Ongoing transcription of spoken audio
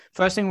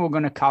first thing we're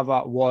going to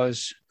cover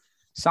was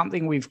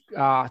something we've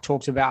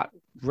talked about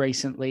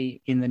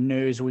recently in the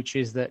news, which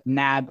is that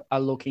NAB are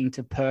looking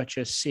to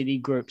purchase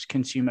Citigroup's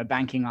consumer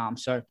banking arm.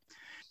 So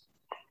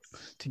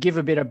to give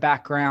a bit of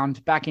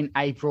background, back in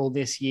April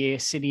this year,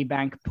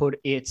 Citibank put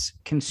its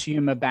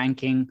consumer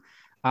banking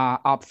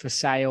up for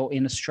sale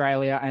in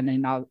Australia and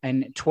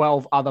in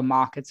 12 other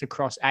markets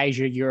across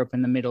Asia, Europe,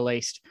 and the Middle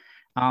East.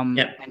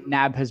 And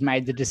NAB has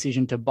made the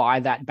decision to buy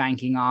that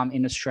banking arm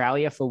in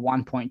Australia for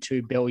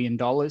 $1.2 billion.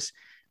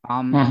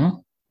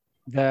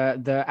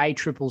 The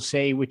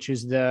ACCC, which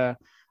is the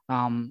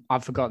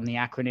I've forgotten the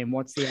acronym.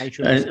 What's the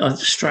ACCC?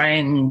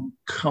 Australian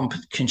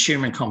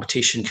Consumer and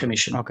Competition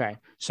Commission. Okay,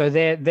 so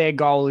their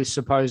goal is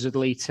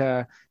supposedly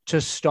to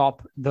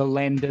stop the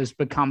lenders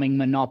becoming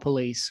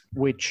monopolies,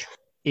 which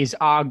is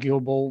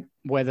arguable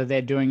whether they're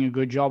doing a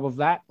good job of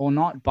that or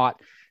not. But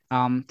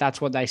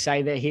that's what they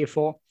say they're here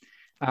for.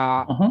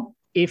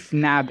 If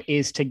NAB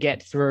is to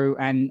get through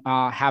and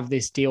have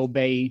this deal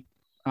be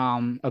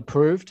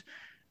approved,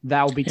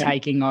 they'll be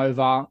taking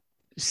over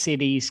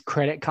Citi's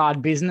credit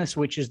card business,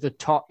 which is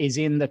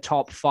in the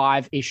top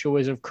 5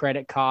 issuers of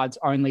credit cards,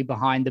 only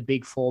behind the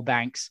big 4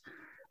 banks.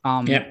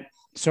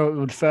 So it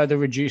would further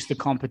reduce the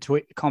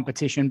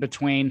competition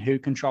between who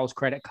controls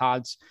credit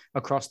cards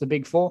across the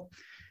big 4.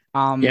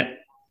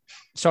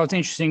 So it's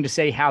interesting to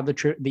see how the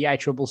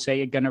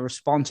ACCC are going to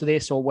respond to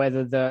this, or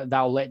whether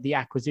they'll let the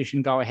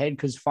acquisition go ahead,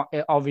 because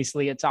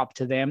obviously it's up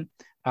to them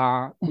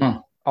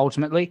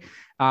ultimately.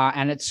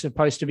 And it's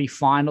supposed to be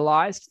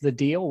finalized, the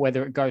deal,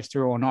 whether it goes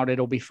through or not,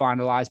 it'll be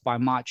finalized by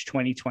March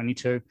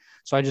 2022.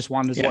 So I just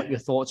wondered what your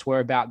thoughts were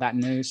about that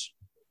news.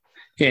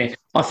 Yeah,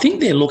 I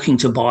think they're looking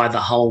to buy the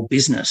whole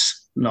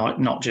business,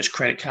 not just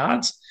credit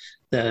cards.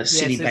 The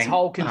Citibank it's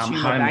whole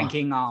consumer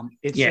banking arm.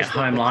 It's just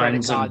home the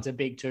loans credit cards are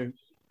big too.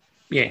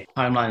 Yeah,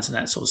 home loans and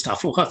that sort of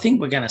stuff. Look, I think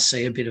we're going to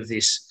see a bit of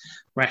this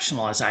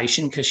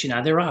rationalisation because,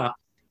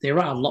 there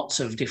are lots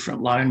of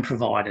different loan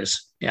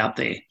providers out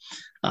there.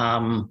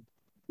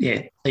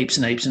 Heaps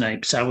and heaps and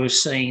heaps. So we've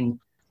seen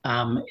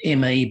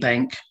ME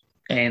Bank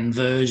and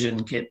Virgin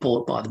get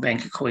bought by the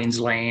Bank of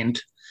Queensland.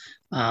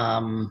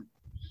 During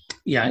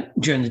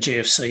the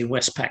GFC,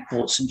 Westpac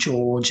bought St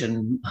George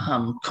and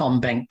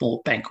CommBank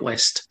bought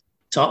Bankwest.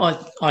 So I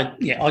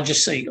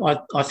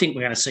think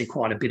we're going to see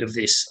quite a bit of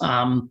this.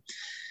 I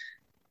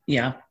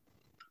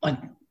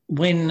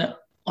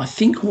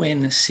think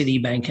when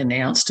Citibank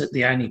announced it,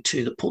 the only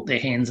 2 that put their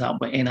hands up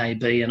were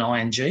NAB and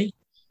ING.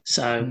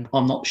 So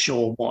I'm not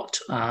sure what,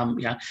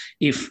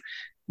 if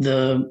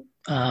the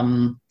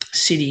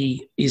Citi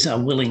is a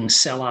willing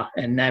seller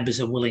and NAB is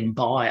a willing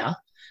buyer,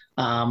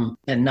 and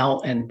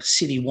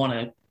Citi want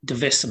to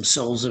divest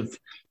themselves of,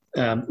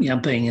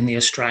 being in the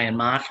Australian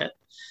market.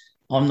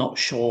 I'm not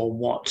sure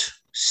what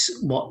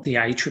the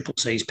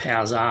ACCC's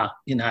powers are,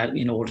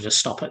 in order to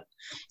stop it.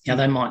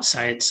 They might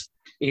say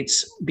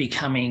it's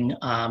becoming,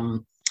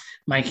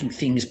 making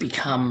things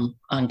become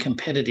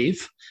uncompetitive,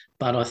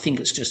 but I think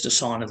it's just a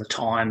sign of the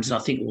times, and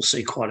I think we'll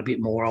see quite a bit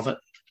more of it.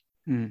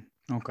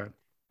 Okay.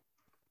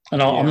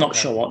 And I'm not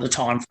sure what the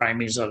time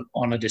frame is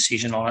on a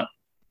decision on it.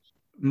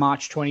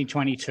 March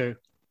 2022.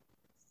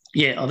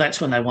 Yeah, that's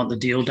when they want the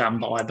deal done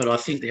by, but I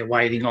think they're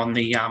waiting on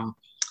the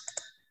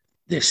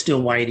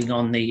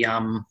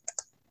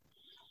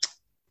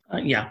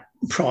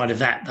prior to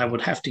that, they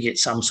would have to get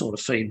some sort of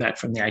feedback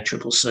from the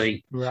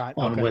ACCC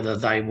on whether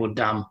they would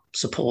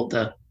support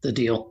the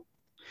deal.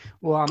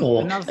 Well,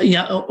 or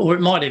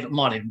it might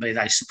even be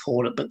they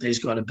support it, but there's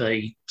got to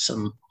be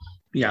some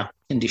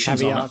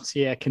conditions caveats,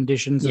 on it.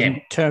 Conditions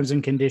and terms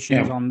and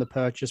conditions on the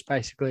purchase,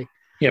 basically.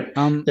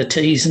 The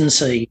T's and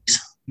C's.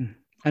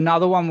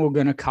 Another one we're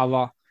going to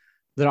cover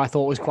that I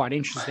thought was quite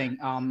interesting.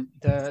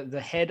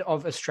 The head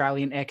of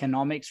Australian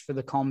economics for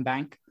the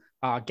CommBank,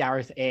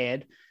 Gareth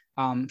Aird,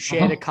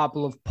 shared a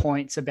couple of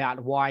points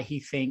about why he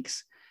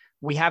thinks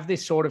we have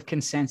this sort of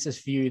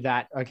consensus view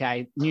that,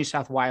 New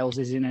South Wales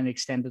is in an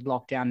extended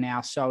lockdown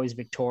now, so is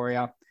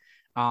Victoria.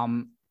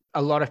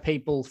 A lot of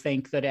people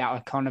think that our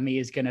economy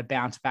is going to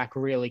bounce back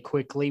really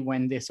quickly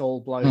when this all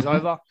blows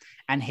over,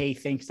 and he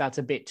thinks that's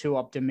a bit too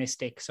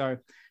optimistic. So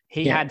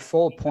he had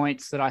 4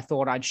 points that I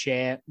thought I'd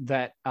share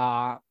that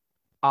are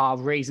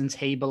reasons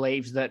he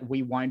believes that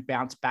we won't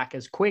bounce back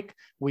as quick.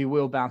 We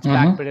will bounce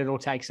back, but it'll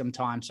take some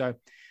time. So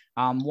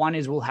one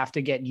is we'll have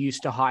to get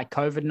used to high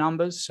COVID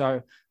numbers.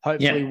 So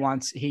hopefully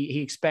once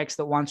he expects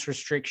that once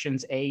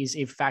restrictions ease,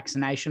 if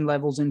vaccination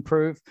levels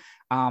improve,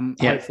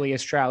 hopefully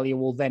Australia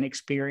will then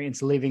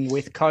experience living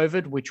with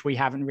COVID, which we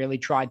haven't really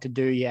tried to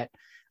do yet.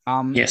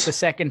 The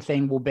second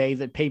thing will be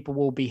that people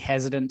will be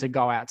hesitant to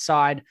go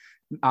outside.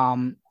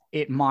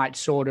 It might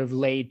sort of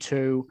lead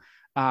to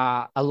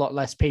a lot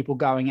less people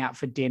going out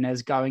for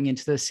dinners, going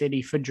into the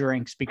city for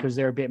drinks because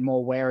they're a bit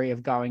more wary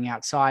of going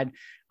outside.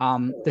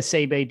 The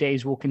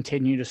CBDs will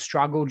continue to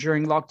struggle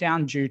during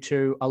lockdown due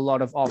to a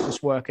lot of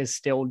office workers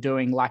still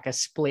doing like a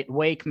split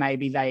week.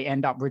 Maybe they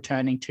end up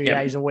returning 2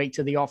 days a week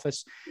to the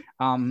office.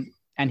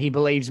 And he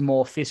believes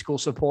more fiscal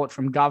support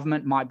from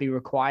government might be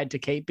required to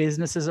keep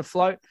businesses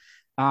afloat.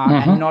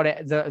 And not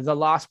the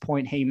last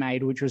point he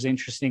made, which was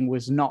interesting,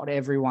 was not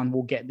everyone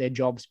will get their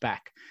jobs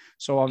back.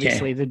 So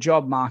obviously the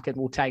job market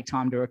will take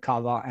time to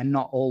recover, and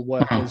not all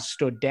workers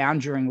stood down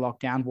during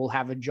lockdown will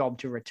have a job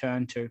to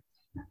return to.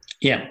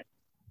 Yeah.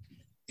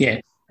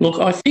 Yeah. Look,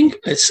 I think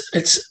it's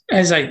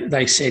as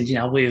they said,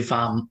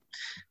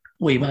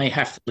 we may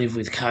have to live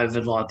with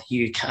COVID like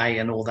the UK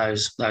and all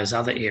those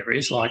other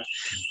areas. Like,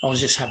 I was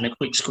just having a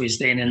quick squiz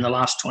then. In the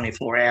last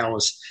 24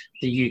 hours,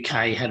 the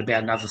UK had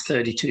about another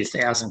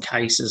 32,000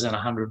 cases and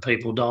 100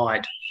 people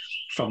died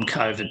from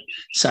COVID.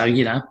 So,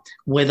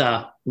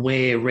 whether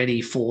we're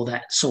ready for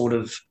that sort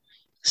of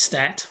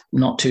stat,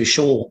 not too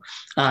sure.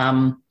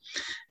 The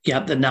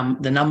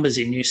numbers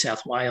in New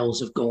South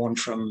Wales have gone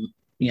from,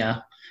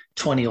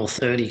 20 or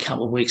 30 a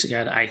couple of weeks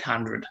ago to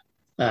 800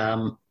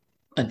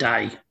 a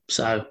day.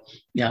 So,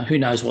 who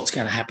knows what's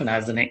going to happen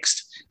over the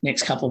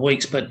next couple of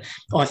weeks. But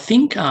I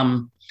think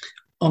I'm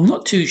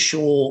not too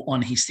sure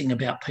on his thing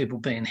about people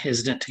being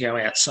hesitant to go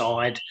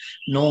outside.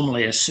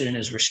 Normally, as soon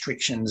as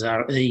restrictions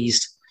are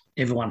eased,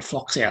 everyone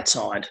flocks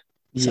outside.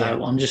 Yeah.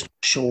 So I'm just not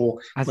sure.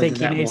 I think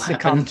he needs to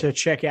come to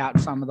check out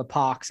some of the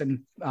parks and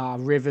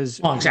rivers.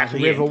 Oh,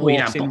 exactly. River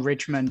walks in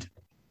Richmond.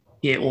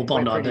 Yeah, or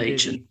Bondi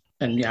Beach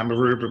and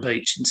Maroubra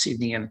Beach in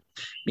Sydney, and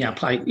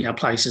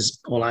places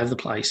all over the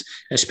place.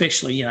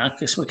 Especially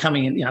because we're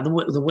coming in.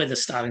 The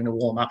weather's starting to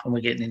warm up and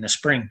we're getting into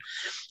spring.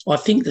 I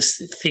think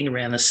this thing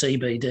around the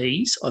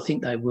CBDs, I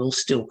think they will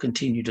still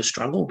continue to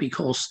struggle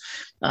because,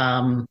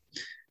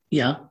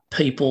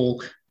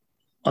 people.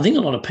 I think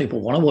a lot of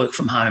people want to work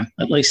from home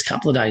at least a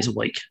couple of days a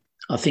week.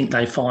 I think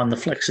they find the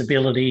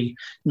flexibility,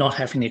 not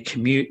having to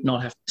commute,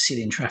 not having to sit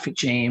in traffic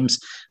jams,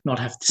 not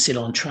have to sit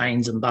on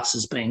trains and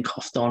buses being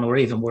coughed on, or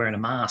even wearing a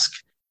mask.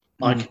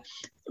 Like,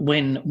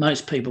 when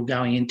most people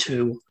going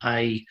into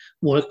a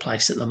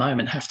workplace at the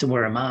moment have to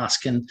wear a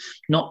mask, and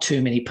not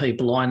too many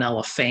people I know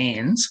are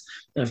fans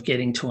of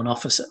getting to an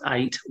office at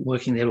 8,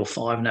 working there till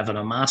 5 and having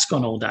a mask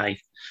on all day.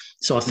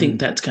 So I think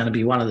that's going to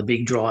be one of the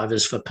big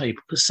drivers for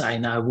people to say,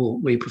 no,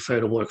 we prefer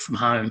to work from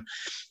home.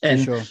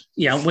 And,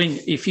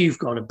 if you've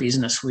got a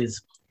business with,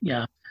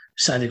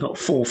 say they've got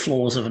 4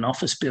 floors of an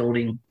office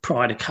building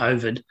prior to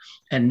COVID,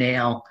 and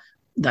now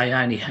they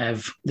only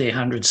have their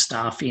 100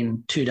 staff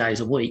in 2 days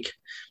a week,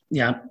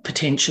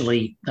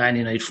 potentially they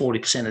only need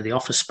 40% of the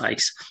office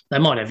space. They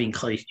might have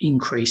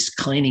increased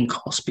cleaning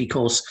costs,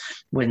 because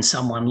when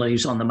someone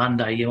leaves on the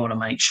Monday, you want to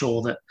make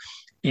sure that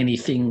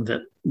anything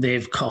that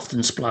they've coughed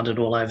and spluttered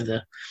all over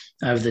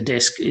the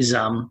desk is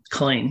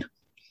clean.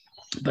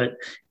 But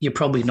you're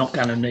probably not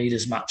going to need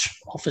as much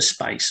office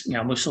space.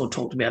 We've sort of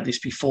talked about this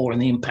before,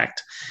 and the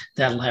impact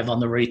that'll have on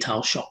the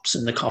retail shops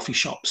and the coffee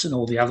shops and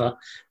all the other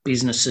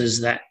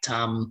businesses that,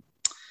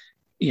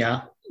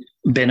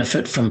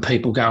 benefit from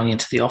people going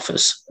into the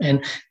office.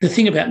 And the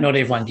thing about not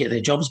everyone get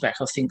their jobs back,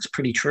 I think, is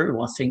pretty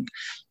true. I think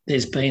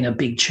there's been a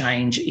big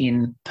change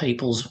in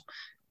people's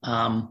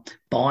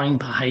buying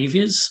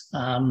behaviours.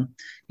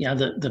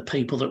 The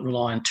people that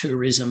rely on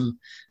tourism,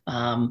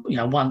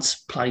 once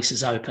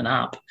places open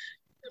up,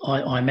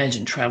 I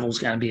imagine travel's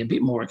going to be a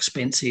bit more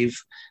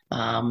expensive.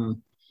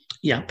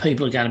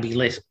 People are going to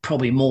be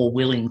probably more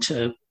willing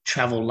to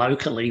travel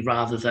locally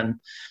rather than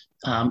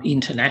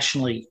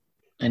internationally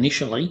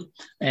initially,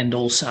 and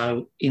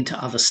also into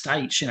other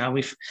states.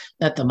 If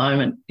at the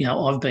moment,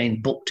 I've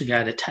been booked to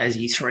go to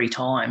Tassie 3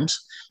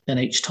 times, and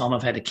each time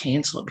I've had to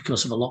cancel it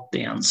because of a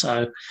lockdown.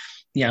 So,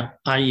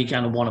 are you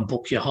going to want to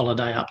book your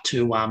holiday up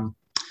to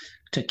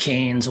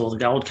Cairns or the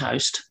Gold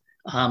Coast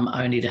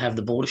only to have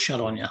the border shut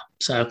on you?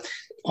 So,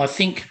 I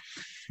think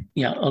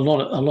a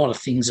lot of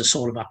things are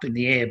sort of up in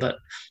the air, but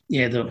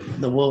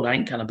the world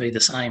ain't going to be the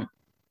same.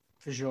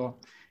 For sure.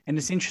 And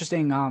it's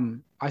interesting.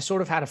 I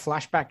sort of had a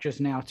flashback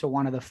just now to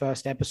one of the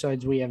first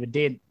episodes we ever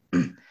did.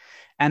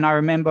 And I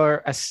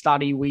remember a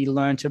study we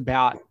learnt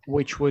about,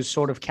 which was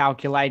sort of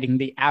calculating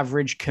the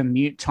average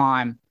commute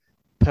time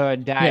per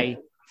day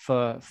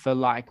for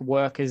like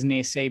workers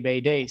near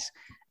CBDs.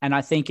 And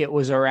I think it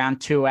was around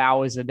 2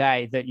 hours a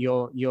day that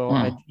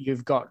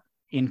you've got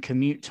in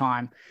commute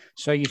time.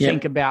 So you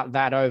think about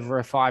that over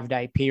a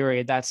 5-day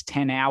period, that's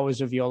 10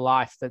 hours of your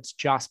life that's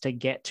just to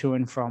get to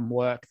and from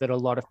work, that a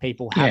lot of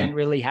people haven't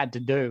really had to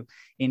do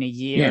in a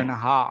year and a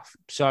half.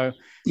 So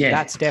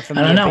that's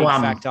definitely a big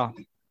factor.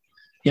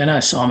 I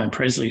know Simon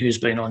Presley, who's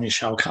been on your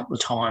show a couple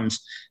of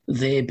times,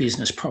 their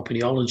business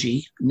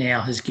Propertyology now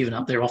has given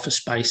up their office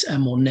space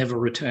and will never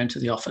return to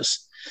the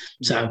office.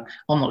 So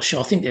I'm not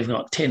sure. I think they've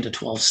got 10 to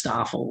 12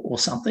 staff or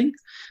something.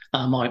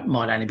 Might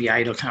only be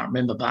 8, I can't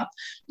remember. But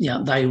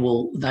they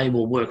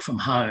will work from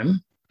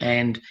home,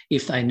 and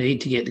if they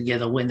need to get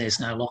together when there's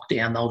no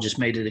lockdown, they'll just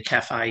meet at a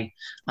cafe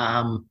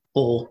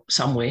or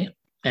somewhere,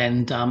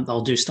 and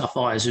they'll do stuff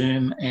via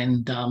Zoom.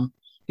 And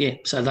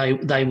so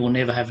they will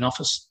never have an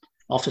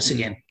office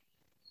again.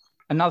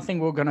 Another thing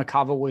we're going to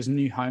cover was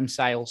new home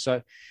sales.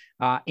 So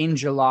in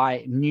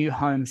July, new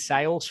home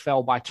sales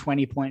fell by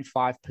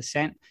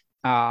 20.5%.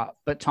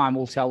 But time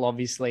will tell,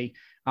 obviously,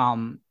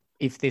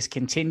 if this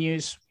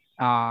continues.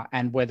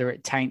 and whether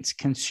it taints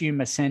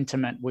consumer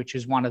sentiment, which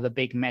is one of the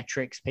big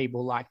metrics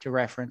people like to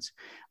reference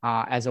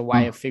as a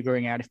way of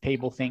figuring out if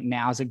people think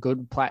now's a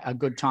good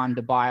time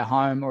to buy a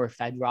home, or if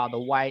they'd rather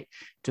wait.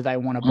 Do they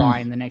want to buy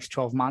in the next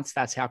 12 months?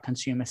 That's how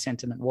consumer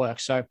sentiment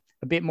works. So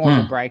a bit more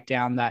of a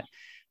breakdown that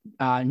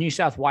New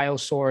South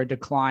Wales saw a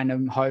decline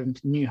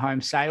of new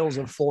home sales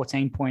of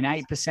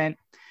 14.8%.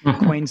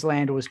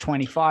 Queensland was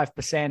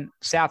 25%,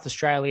 South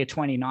Australia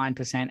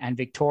 29%, and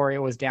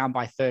Victoria was down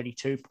by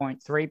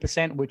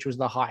 32.3%, which was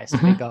the highest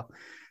figure.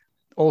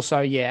 Also,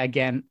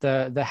 again,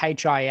 the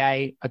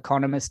HIA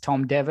economist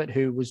Tom Devitt,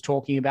 who was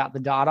talking about the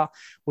data,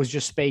 was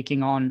just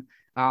speaking on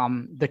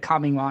the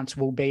coming months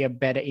will be a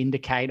better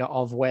indicator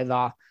of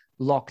whether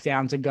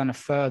lockdowns are going to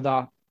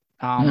further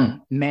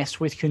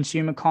mess with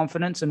consumer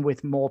confidence, and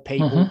with more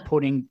people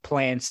putting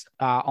plans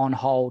on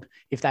hold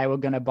if they were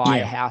going to buy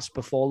a house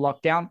before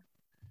lockdown.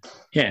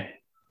 Yeah.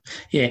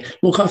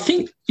 Look, I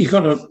think you've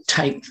got to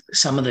take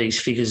some of these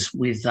figures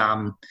with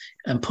and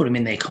put them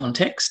in their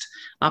context.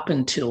 Up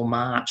until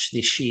March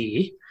this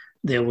year,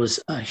 there was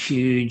a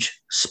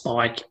huge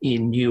spike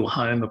in new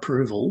home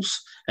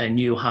approvals and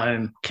new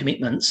home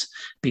commitments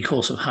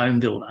because of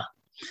Home Builder.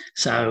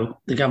 So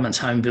the government's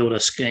Home Builder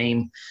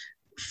scheme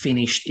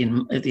finished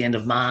at the end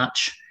of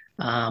March.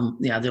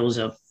 There was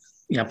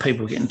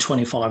people getting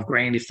 25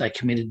 grand if they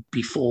committed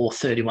before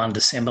 31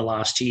 December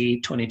last year,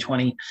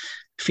 2020.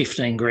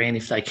 15 grand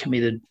if they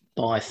committed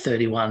by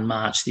 31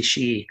 March this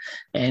year.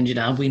 And,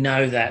 we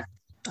know that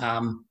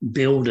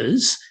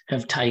builders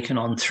have taken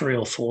on 3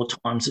 or 4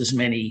 times as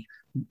many,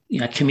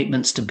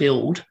 commitments to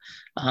build,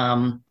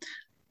 from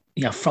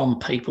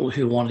people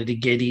who wanted to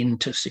get in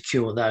to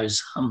secure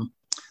those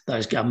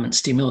government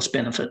stimulus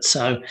benefits.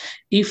 So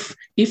if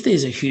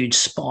there's a huge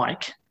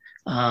spike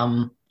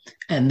and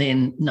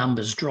then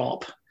numbers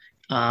drop,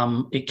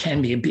 it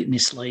can be a bit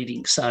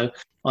misleading. So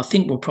I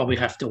think we'll probably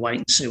have to wait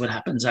and see what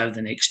happens over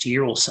the next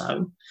year or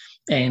so.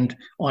 And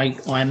I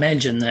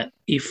imagine that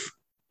if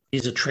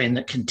there's a trend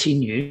that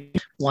continues,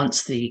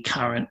 once the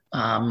current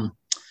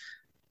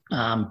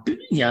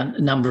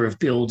number of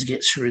builds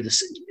gets through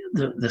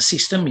the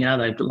system,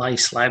 they lay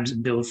slabs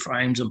and build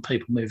frames and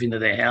people move into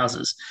their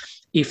houses.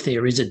 If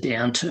there is a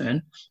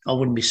downturn, I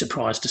wouldn't be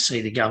surprised to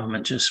see the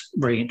government just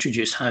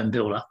reintroduce Home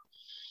Builder,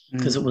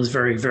 because it was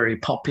very, very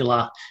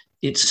popular.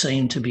 It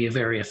seemed to be a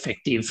very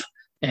effective,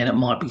 and it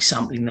might be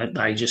something that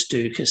they just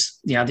do because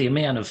the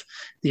amount of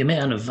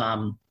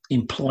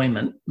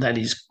employment that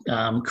is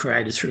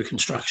created through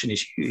construction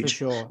is huge. For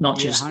sure. Not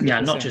just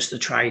the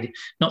trade,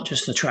 not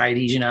just the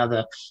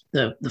tradies.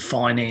 The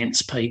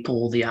finance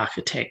people, the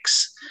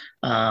architects,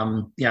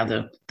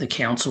 the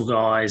council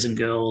guys and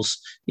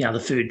girls, the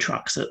food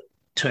trucks that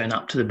turn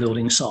up to the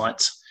building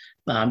sites.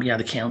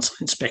 The council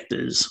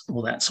inspectors,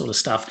 all that sort of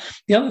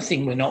stuff. The other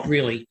thing we're not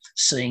really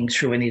seeing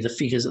through any of the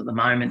figures at the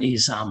moment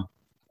is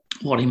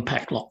what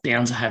impact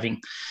lockdowns are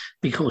having,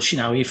 because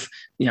if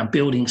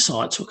building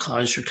sites were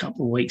closed for a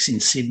couple of weeks in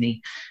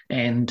Sydney,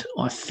 and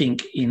I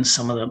think in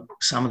some of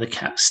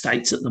the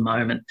states at the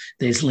moment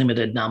there's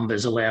limited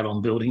numbers allowed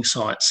on building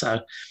sites. So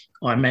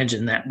I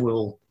imagine that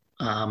will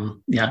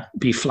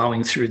be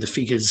flowing through the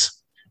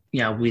figures,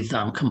 with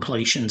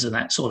completions and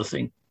that sort of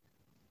thing.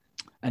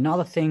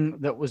 Another thing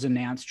that was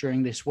announced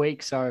during this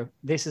week, so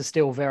this is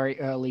still very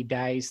early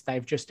days.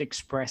 They've just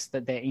expressed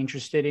that they're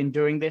interested in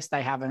doing this.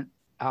 They haven't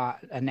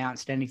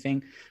announced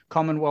anything.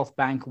 Commonwealth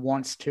Bank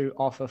wants to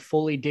offer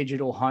fully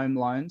digital home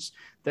loans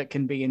that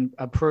can be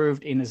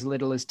approved in as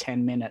little as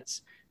 10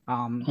 minutes.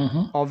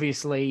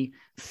 Obviously,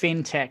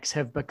 fintechs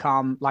have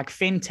become, like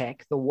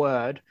fintech, the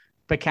word,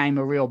 became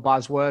a real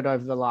buzzword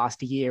over the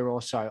last year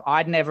or so.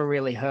 I'd never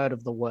really heard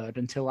of the word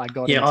until I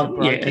got into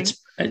broking.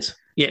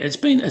 It's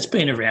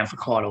been around for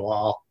quite a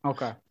while.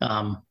 Okay.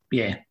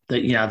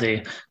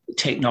 They're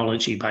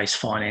technology-based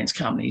finance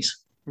companies.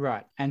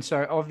 Right. And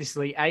so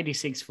obviously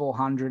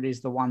 86400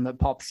 is the one that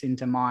pops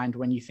into mind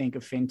when you think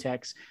of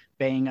fintechs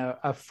being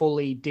a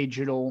fully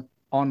digital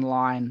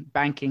online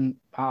banking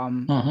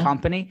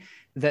company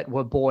that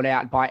were bought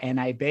out by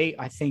NAB.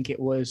 I think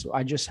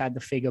I just had the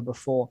figure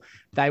before.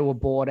 They were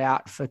bought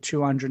out for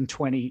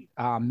 $220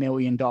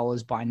 million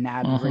by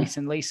NAB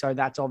recently. So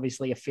that's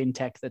obviously a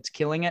fintech that's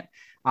killing it.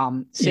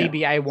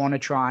 CBA want to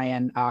try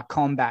and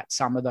combat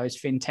some of those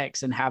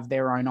fintechs and have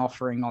their own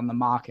offering on the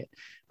market.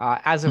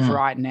 As of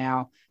right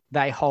now,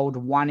 they hold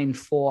 1 in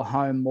 4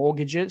 home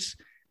mortgages,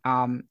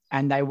 and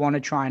they want to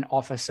try and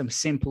offer some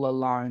simpler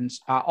loans,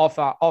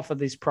 offer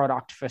this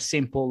product for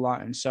simple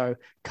loans. So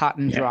cut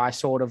and dry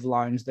sort of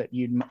loans that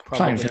you'd probably...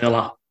 Plain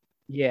vanilla.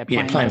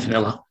 Plain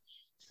vanilla.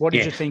 What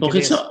did you think of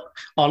this?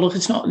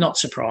 It's not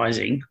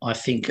surprising. I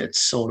think it's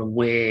sort of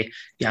where,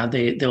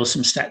 there were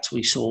some stats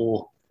we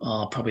saw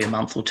probably a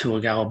month or two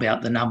ago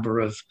about the number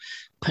of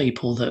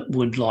people that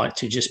would like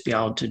to just be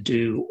able to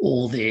do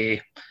all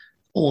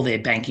their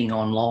banking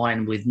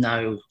online with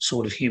no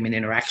sort of human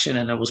interaction,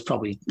 and it was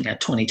probably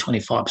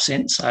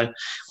 20-25%. So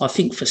I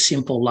think for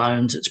simple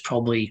loans, it's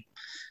probably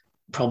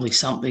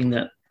something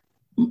that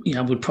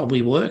would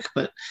probably work,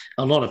 but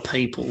a lot of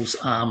people's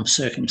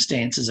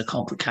circumstances are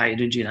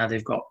complicated.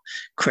 They've got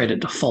credit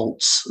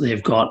defaults,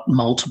 they've got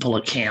multiple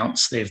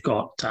accounts, they've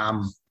got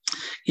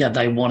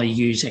they want to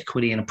use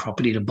equity in a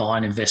property to buy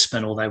an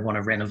investment, or they want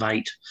to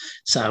renovate.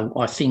 So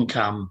I think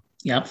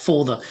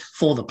for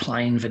the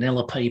plain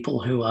vanilla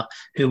people who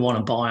want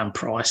to buy on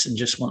price and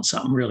just want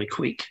something really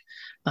quick,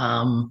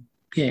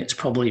 it's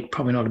probably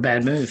not a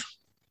bad move.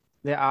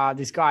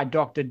 This guy,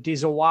 Dr.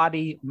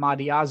 Dizawadi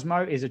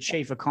Mardiasmo, is a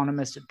chief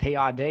economist at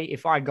PRD.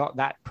 If I got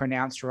that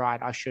pronounced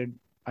right, I should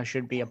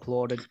be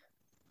applauded.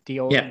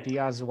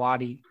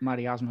 Dizawadi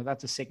Mardiasmo,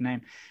 that's a sick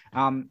name.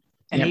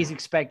 He's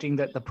expecting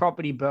that the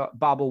property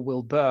bubble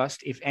will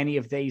burst if any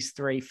of these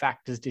three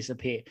factors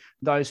disappear.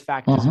 Those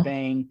factors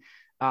being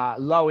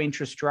low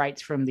interest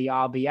rates from the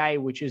RBA,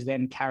 which is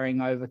then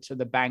carrying over to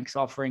the banks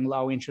offering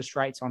low interest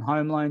rates on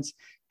home loans,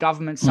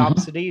 government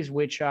subsidies,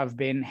 which have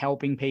been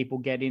helping people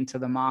get into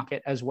the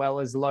market, as well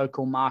as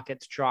local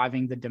markets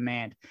driving the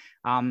demand.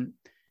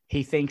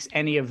 He thinks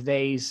any of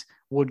these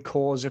would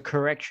cause a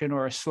correction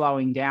or a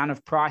slowing down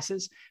of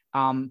prices,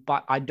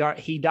 but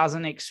he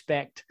doesn't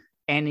expect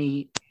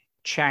any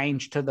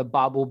change to the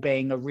bubble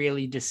being a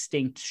really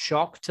distinct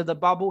shock to the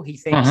bubble. He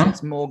thinks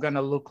it's more going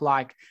to look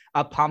like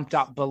a pumped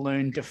up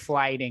balloon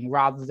deflating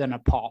rather than a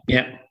pop.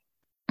 Yeah.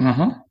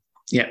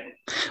 Yeah.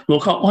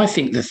 Look, I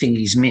think the thing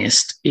he's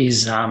missed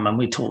is, and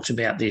we talked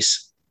about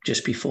this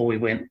just before we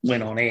went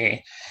on air,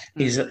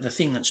 is that the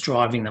thing that's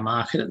driving the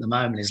market at the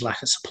moment is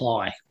lack of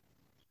supply.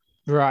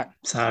 Right.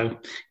 So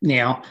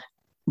now,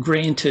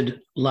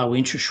 granted, low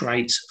interest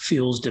rates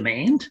fuels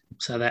demand,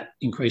 so that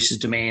increases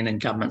demand,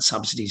 and government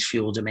subsidies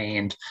fuel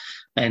demand.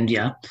 And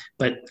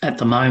but at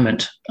the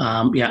moment,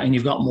 and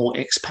you've got more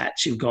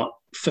expats, you've got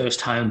first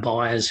home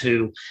buyers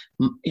who,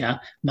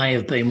 may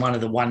have been one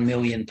of the 1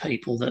 million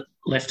people that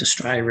left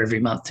Australia every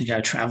month to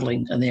go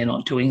travelling, and they're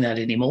not doing that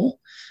anymore.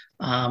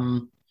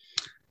 The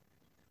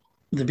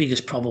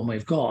biggest problem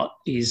we've got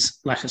is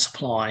lack of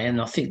supply,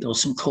 and I think there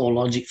was some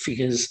CoreLogic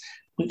figures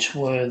which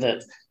were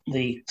that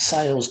the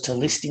sales to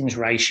listings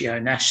ratio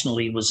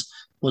nationally was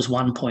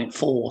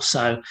 1.4.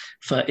 So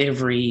for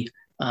every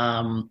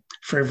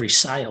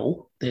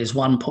sale, there's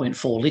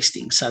 1.4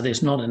 listings. So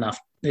there's not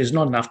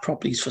enough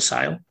properties for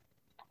sale.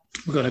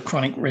 We've got a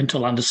chronic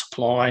rental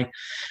undersupply.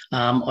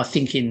 I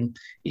think in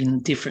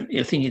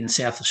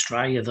South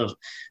Australia, the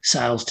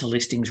sales to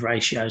listings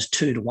ratio is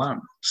 2-1.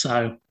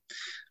 So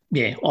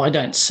I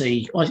don't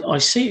see. I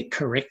see it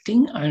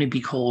correcting only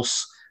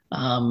because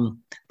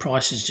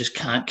prices just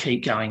can't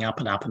keep going up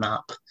and up and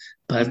up.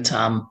 But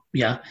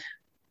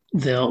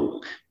the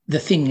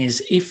thing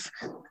is, if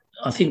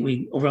I think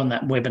we were on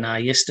that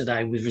webinar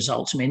yesterday with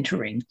Results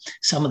Mentoring,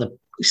 some of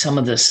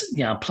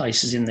the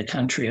places in the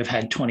country have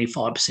had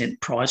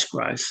 25% price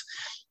growth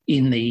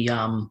in the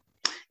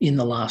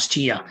last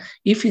year.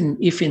 If in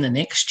the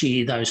next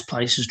year those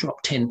places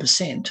drop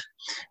 10%,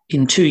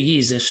 in 2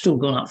 years they've still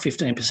gone up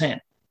 15%.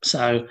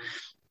 So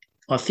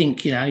I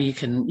think you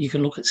can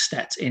look at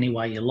stats any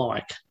way you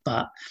like,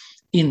 but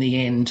in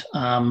the end,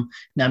 no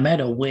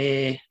matter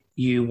where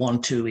you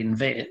want to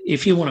invest,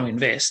 if you want to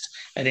invest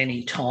at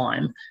any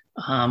time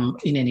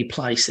in any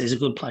place, there's a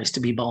good place to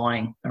be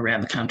buying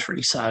around the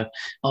country. So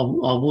I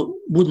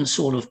wouldn't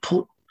sort of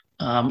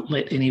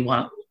let any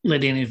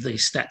of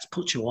these stats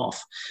put you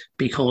off,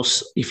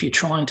 because if you're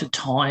trying to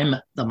time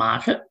the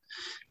market,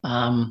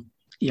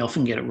 you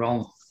often get it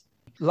wrong.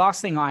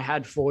 Last thing I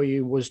had for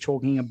you was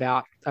talking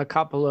about a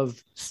couple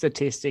of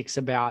statistics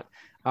about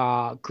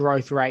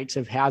growth rates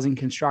of housing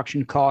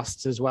construction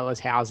costs as well as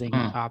housing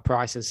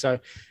prices. So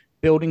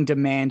building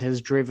demand has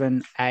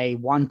driven a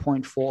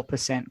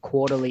 1.4%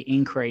 quarterly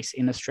increase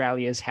in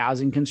Australia's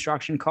housing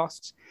construction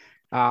costs.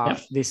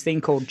 This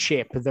thing called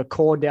CHIP, the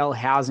Cordell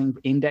Housing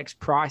Index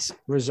price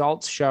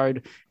results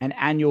showed an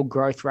annual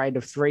growth rate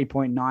of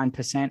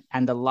 3.9%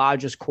 and the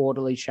largest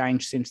quarterly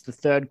change since the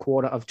third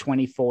quarter of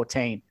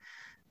 2014.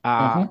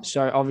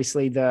 So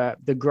obviously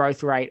the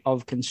growth rate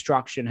of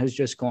construction has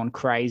just gone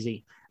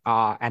crazy,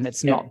 and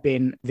it's not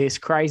been this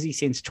crazy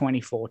since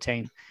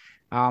 2014.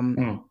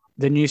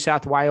 The New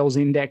South Wales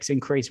index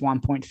increased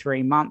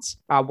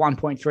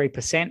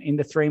 1.3% in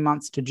the 3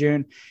 months to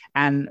June,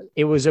 and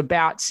it was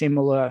about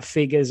similar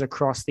figures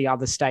across the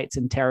other states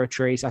and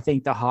territories. I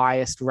think the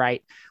highest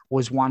rate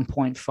was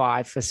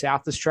 1.5 for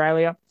South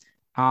Australia.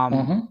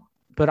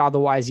 But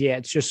otherwise,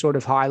 it's just sort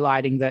of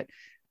highlighting that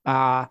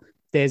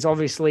there's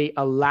obviously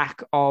a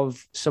lack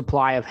of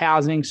supply of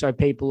housing, so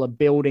people are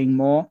building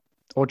more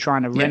or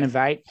trying to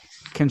renovate.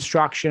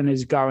 Construction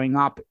is going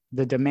up,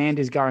 the demand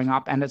is going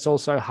up, and it's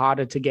also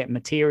harder to get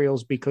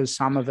materials because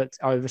some of it's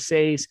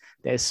overseas.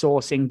 There's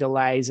sourcing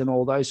delays and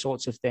all those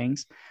sorts of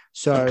things.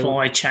 So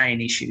supply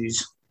chain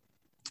issues.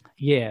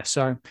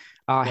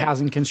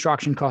 Housing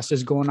construction cost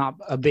has gone up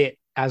a bit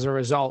as a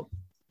result.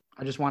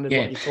 I just wondered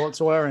what your thoughts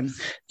were.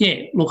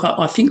 Look,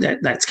 I think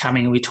that's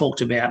coming. We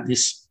talked about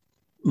this,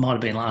 might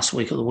have been last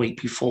week or the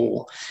week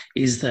before,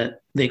 is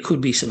that there could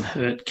be some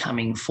hurt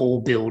coming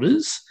for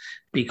builders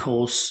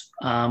because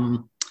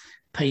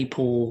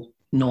people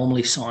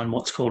normally sign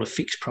what's called a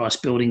fixed price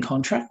building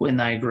contract when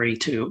they agree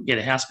to get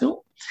a house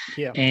built.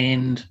 Yeah.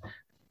 And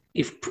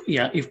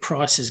if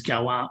prices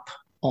go up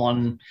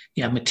on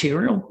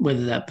material,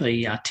 whether that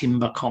be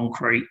timber,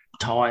 concrete,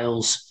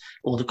 tiles,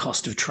 or the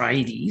cost of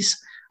tradies,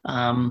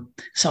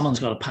 someone's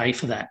got to pay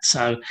for that.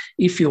 So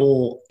if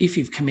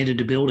you've committed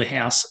to build a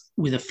house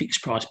with a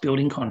fixed price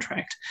building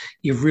contract,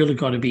 you've really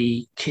got to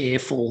be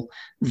careful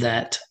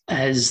that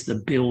as the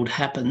build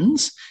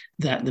happens,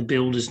 that the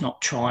builder's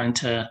not trying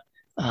to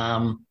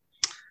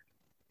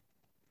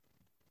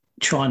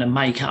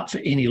make up for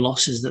any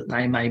losses that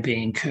they may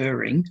be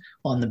incurring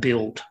on the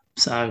build.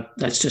 So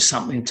that's just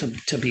something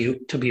to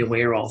be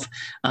aware of.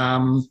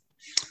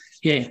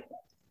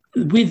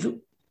 With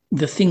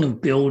the thing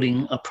of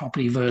building a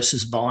property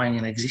versus buying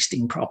an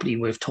existing property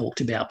we've talked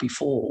about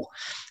before,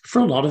 for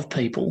a lot of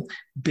people,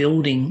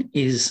 building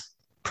is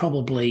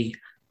probably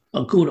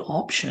a good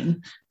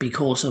option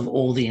because of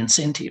all the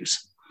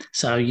incentives.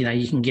 So,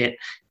 you can get,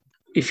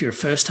 if you're a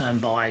first-home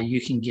buyer, you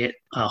can get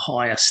a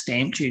higher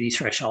stamp duty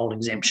threshold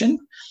exemption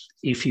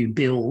if you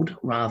build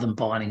rather than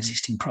buy an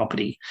existing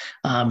property.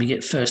 You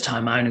get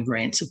first-home owner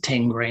grants of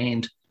 10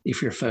 grand if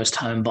you're a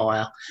first-home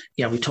buyer.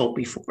 We talked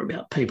before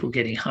about people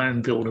getting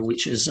home builder,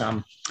 which has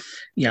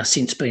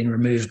since been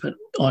removed, but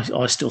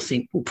I still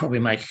think will probably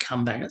make a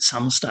comeback at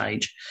some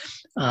stage.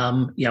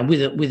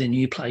 With a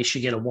new place,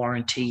 you get a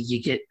warranty,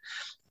 you get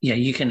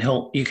you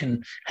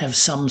can have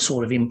some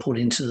sort of input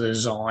into the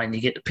design. You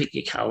get to pick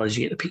your colours,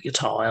 you get to pick your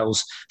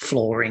tiles,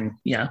 flooring,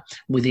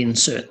 within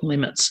certain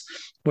limits.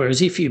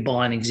 Whereas if you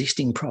buy an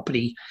existing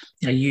property,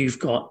 you've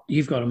got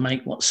to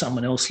make what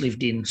someone else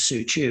lived in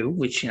suit you,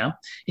 which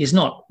is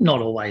not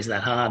always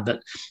that hard.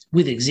 But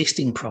with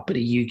existing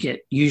property, you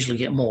usually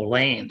get more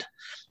land.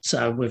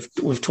 So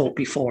we've talked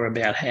before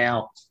about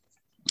how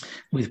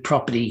with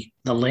property,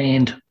 the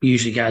land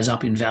usually goes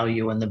up in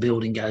value and the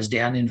building goes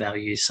down in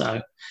value.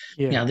 So,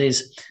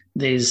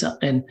 there's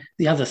and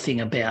the other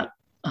thing about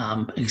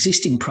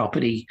existing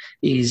property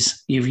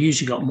is you've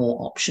usually got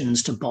more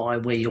options to buy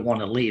where you want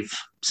to live.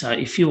 So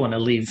if you want to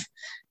live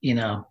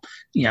in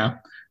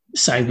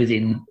say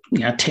within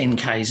 10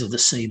 k's of the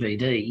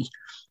CBD,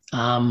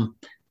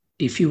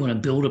 if you want to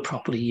build a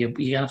property, you're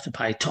going to have to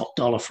pay top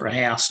dollar for a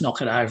house,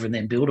 knock it over, and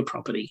then build a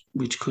property,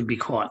 which could be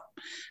quite,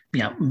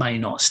 may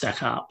not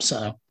stack up.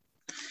 So,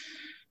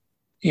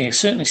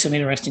 certainly some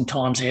interesting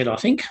times ahead, I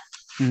think.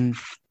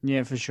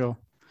 Yeah, for sure.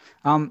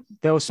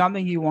 There was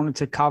something you wanted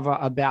to cover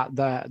about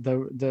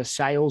the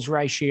sales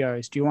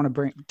ratios. Do you want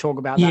to talk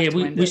about that? Yeah,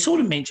 we sort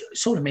of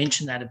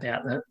mentioned that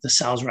about the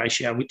sales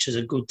ratio, which is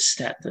a good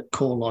stat that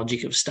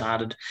CoreLogic have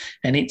started,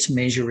 and it's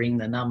measuring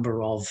the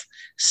number of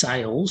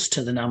sales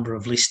to the number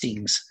of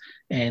listings.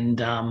 And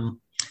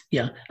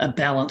a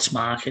balanced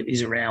market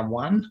is around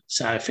 1.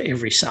 So for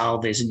every sale,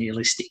 there's a new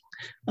listing.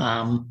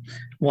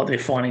 What they're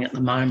finding at the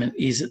moment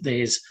is that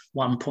there's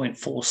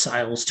 1.4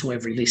 sales to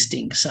every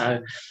listing.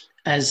 So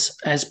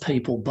as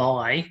people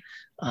buy,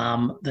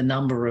 the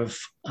number of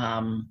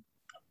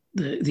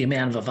the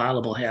amount of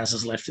available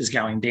houses left is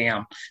going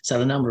down. So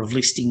the number of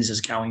listings is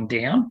going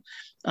down,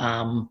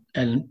 and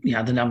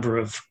the number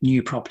of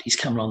new properties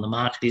coming on the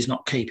market is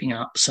not keeping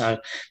up. So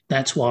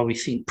that's why we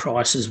think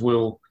prices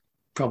will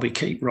probably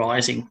keep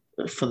rising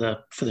for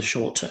the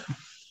short term.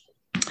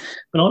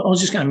 But I was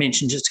just going to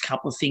mention just a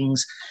couple of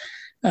things.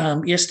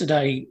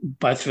 Yesterday,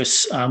 both of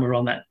us were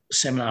on that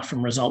seminar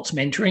from Results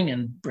Mentoring,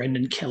 and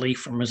Brendan Kelly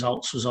from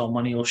Results was on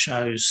one of your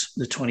shows,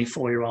 the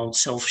 24-year-old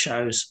self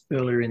shows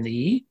earlier in the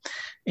year.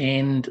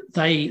 And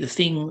the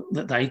thing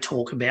that they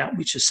talk about,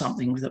 which is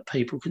something that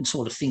people can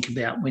sort of think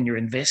about when you're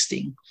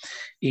investing,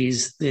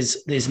 is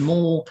there's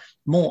more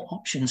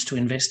options to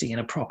investing in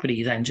a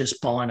property than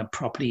just buying a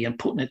property and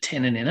putting a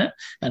tenant in it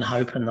and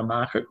hoping the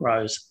market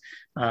grows.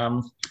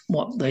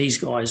 What these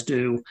guys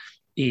do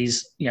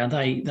is,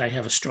 they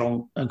have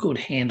a good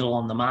handle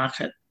on the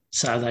market,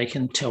 so they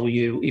can tell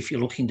you if you're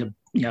looking to,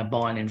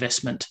 buy an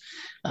investment,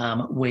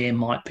 where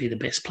might be the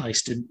best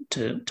place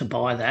to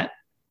buy that.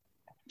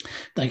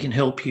 They can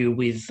help you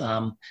with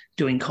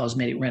doing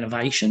cosmetic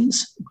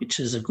renovations, which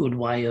is a good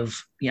way of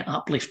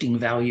uplifting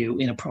value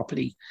in a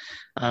property.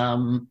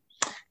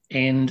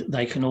 And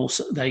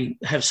they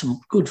have some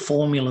good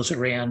formulas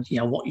around,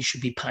 what you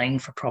should be paying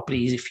for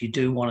properties if you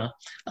do want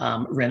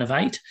to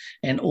renovate,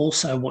 and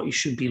also what you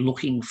should be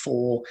looking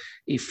for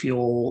if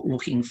you're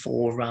looking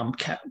for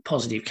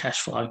positive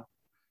cash flow.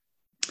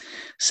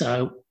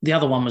 So the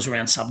other one was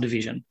around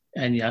subdivision.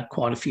 And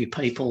quite a few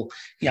people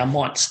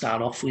might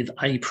start off with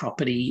a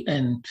property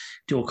and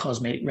do a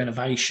cosmetic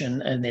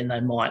renovation, and then they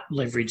might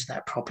leverage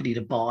that property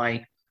to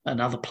buy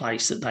another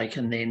place that they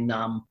can then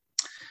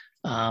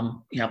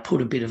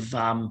put a bit of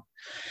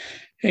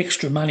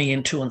extra money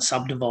into and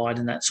subdivide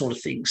and that sort of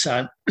thing.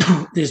 So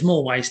there's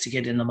more ways to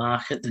get in the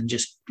market than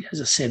just, as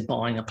I said,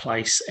 buying a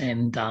place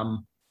and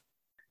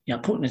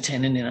putting a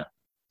tenant in it.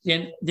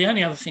 Then the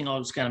only other thing I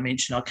was going to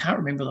mention, I can't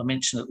remember if I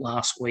mentioned it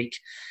last week,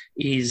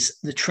 is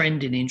the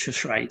trend in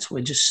interest rates.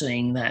 We're just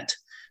seeing that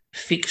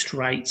fixed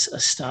rates are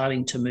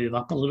starting to move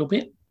up a little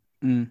bit.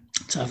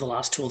 It's over the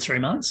last 2 or 3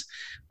 months,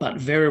 but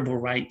variable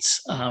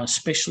rates,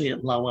 especially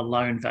at lower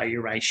loan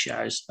value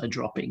ratios, are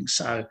dropping.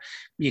 So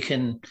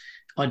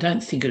I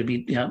don't think it'd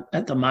be,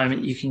 at the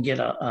moment you can get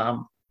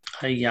a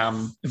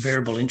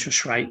variable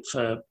interest rate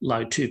for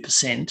low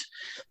 2%.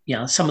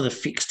 Some of the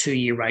fixed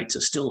 2-year rates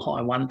are still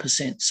high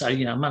 1%. So,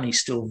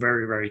 money's still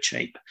very, very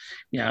cheap.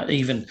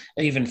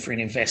 Even for an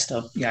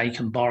investor, you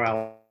can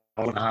borrow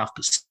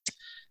 1.5%.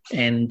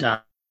 And,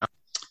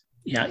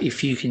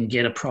 if you can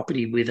get a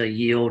property with a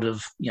yield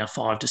of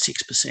 5 to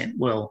 6%,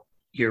 well,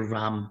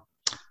 you're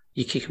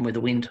kicking with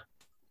the wind.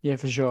 Yeah,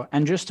 for sure.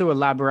 And just to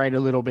elaborate a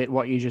little bit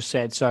what you just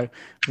said, so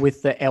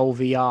with the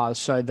LVRs,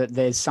 so that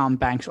there's some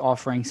banks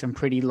offering some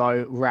pretty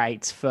low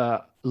rates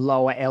for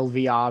lower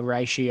LVR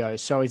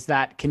ratios. So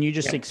can you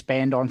just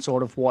expand on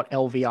sort of what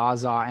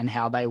LVRs are and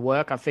how they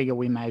work? I figure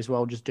we may as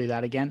well just do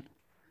that again.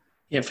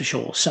 Yeah, for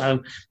sure.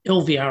 So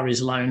LVR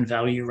is loan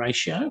value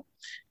ratio.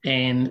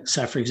 And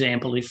so, for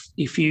example, if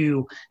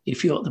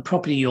the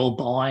property you're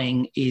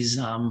buying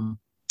is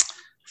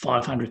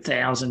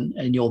 500,000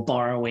 and you're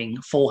borrowing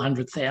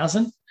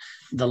 400,000,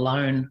 the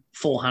loan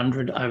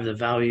 400 over the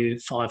value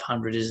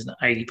 500 is an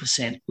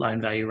 80%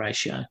 loan value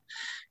ratio.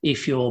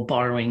 If you're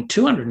borrowing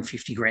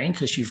 250 grand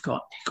because you've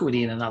got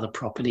equity in another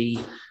property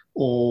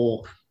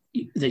or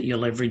that you're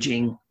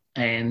leveraging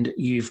and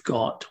you've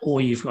got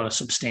a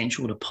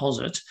substantial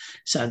deposit,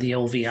 so the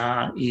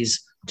LVR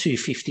is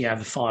 250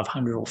 over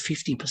 500 or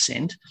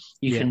 50%,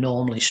 you can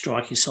normally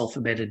strike yourself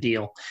a better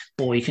deal.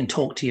 Or you can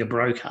talk to your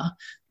broker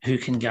who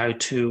can go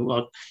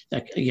to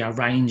a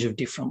range of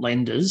different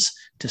lenders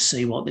to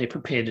see what they're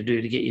prepared to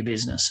do to get your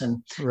business.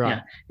 And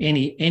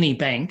any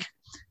bank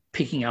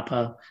picking up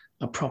a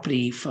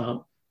property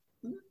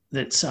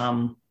that's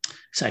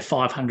say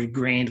 500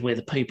 grand where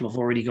the people have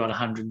already got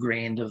 100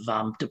 grand of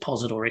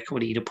deposit or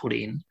equity to put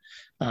in,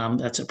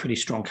 that's a pretty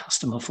strong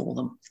customer for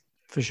them.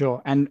 For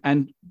sure.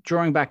 And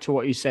drawing back to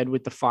what you said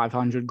with the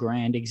 500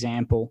 grand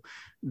example,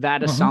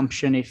 that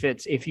assumption,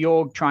 if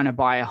you're trying to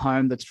buy a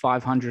home that's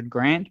 500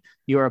 grand,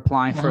 you're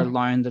applying for a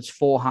loan that's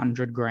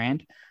 400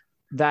 grand.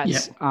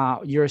 That's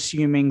you're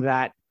assuming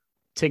that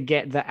to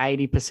get the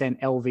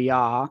 80%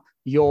 LVR,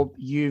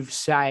 you've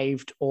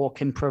saved or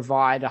can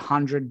provide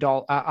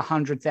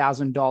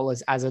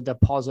 $100,000 as a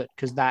deposit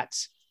because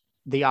that's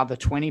the other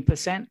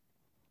 20%.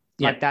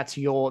 Like that's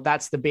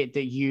the bit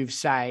that you've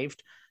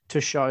saved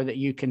to show that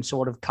you can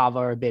sort of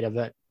cover a bit of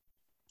it.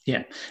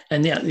 Yeah.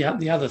 And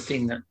the other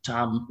thing that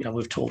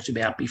we've talked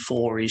about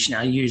before is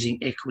using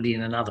equity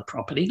in another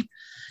property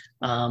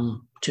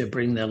to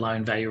bring the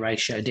loan value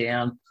ratio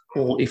down,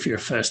 or if you're a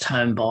first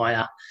home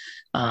buyer,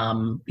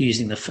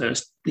 using the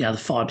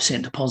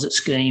 5% deposit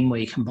scheme where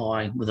you can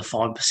buy with a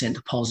 5%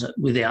 deposit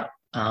without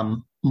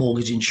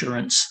mortgage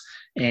insurance.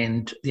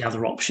 And the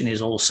other option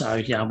is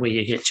also where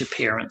you get your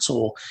parents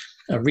or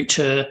a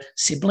richer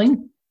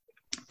sibling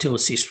to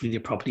assist with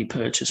your property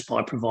purchase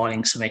by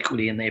providing some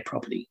equity in their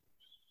property.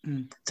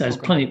 So there's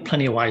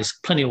plenty of ways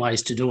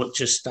to do it.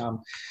 Just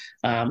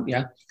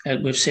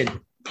we've said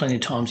plenty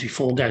of times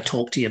before, go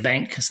talk to your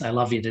bank because they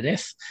love you to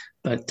death.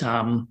 But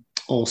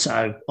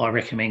also, I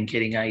recommend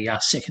getting a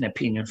second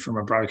opinion from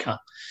a broker,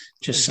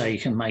 just so you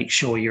can make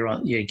sure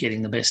you're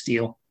getting the best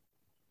deal.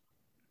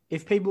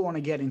 If people want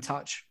to get in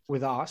touch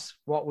with us,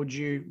 what would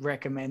you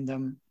recommend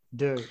them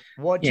do?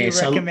 What do you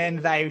recommend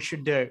they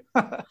should do?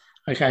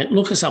 Okay,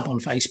 look us up on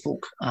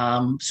Facebook,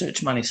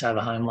 search Money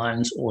Saver Home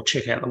Loans, or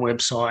check out the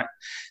website.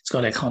 It's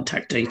got our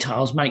contact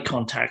details. Make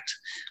contact.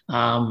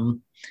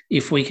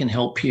 If we can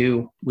help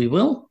you, we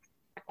will.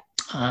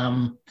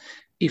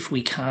 If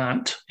we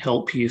can't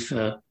help you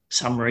for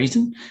some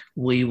reason,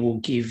 we will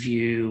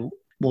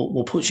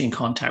we'll put you in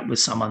contact with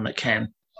someone that can.